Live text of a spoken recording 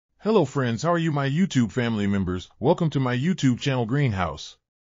Hello friends, how are you my YouTube family members? Welcome to my YouTube channel Greenhouse.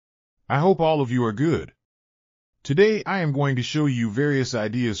 I hope all of you are good. Today I am going to show you various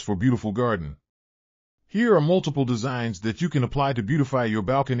ideas for beautiful garden. Here are multiple designs that you can apply to beautify your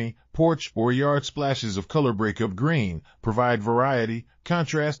balcony, porch, or yard. Splashes of color break up green, provide variety,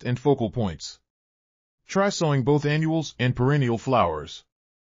 contrast, and focal points. Try sowing both annuals and perennial flowers,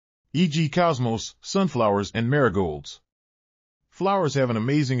 e.g. cosmos, sunflowers, and marigolds. Flowers have an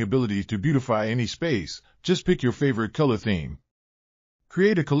amazing ability to beautify any space. Just pick your favorite color theme.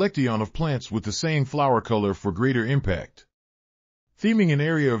 Create a collection of plants with the same flower color for greater impact. Theming an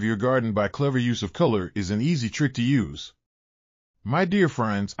area of your garden by clever use of color is an easy trick to use. My dear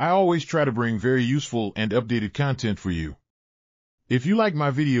friends, I always try to bring very useful and updated content for you. If you like my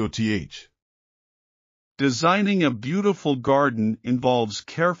video, Designing a beautiful garden involves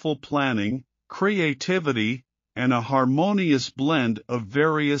careful planning, creativity, and a harmonious blend of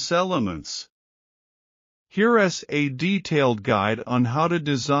various elements. Here is a detailed guide on how to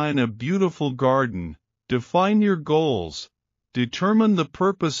design a beautiful garden. Define your goals. Determine the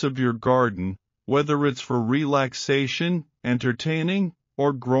purpose of your garden, whether it's for relaxation, entertaining,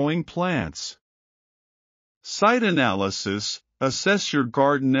 or growing plants. Site analysis. Assess your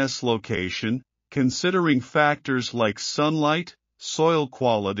garden's location, considering factors like sunlight, soil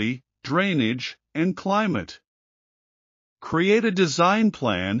quality, drainage, and climate. Create a design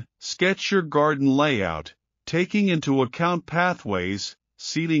plan. Sketch your garden layout, taking into account pathways,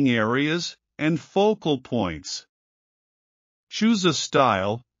 seating areas, and focal points. Choose a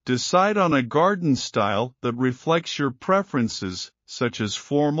style. Decide on a garden style that reflects your preferences, such as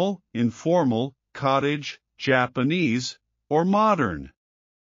formal, informal, cottage, Japanese, or modern.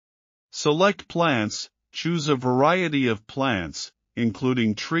 Select plants. Choose a variety of plants,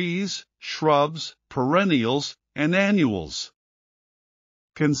 including trees, shrubs, perennials, and annuals.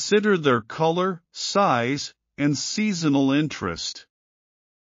 Consider their color, size, and seasonal interest.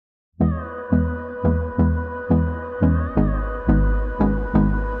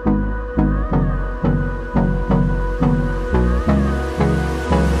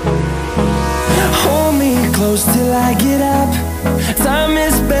 Hold me close till I get up. Time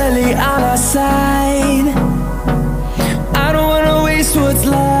is barely on our side. I don't wanna waste what's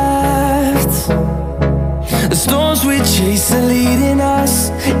left. The storms we chase are leading us,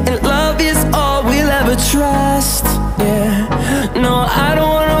 and love is all we'll ever trust. Yeah, no, I don't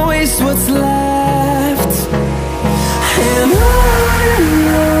wanna waste what's left. And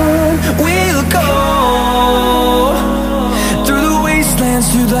on we'll go, through the wastelands,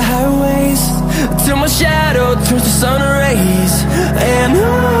 through the highways, till my shadow turns to sun rays. And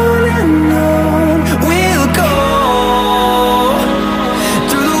on we'll go,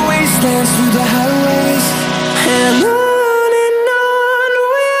 through the wastelands, through the highways, and on we'll go.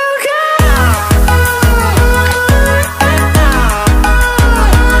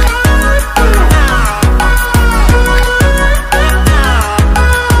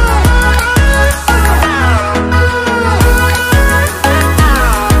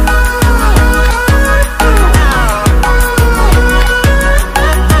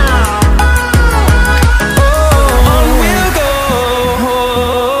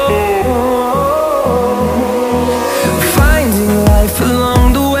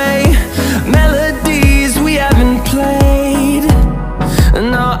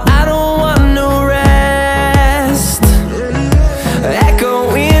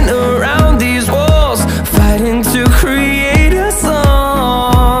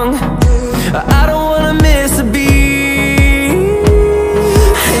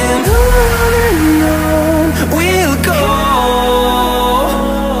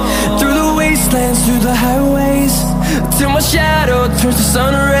 Through the highways, till my shadow turns to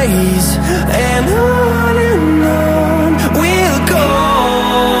sun rays. And on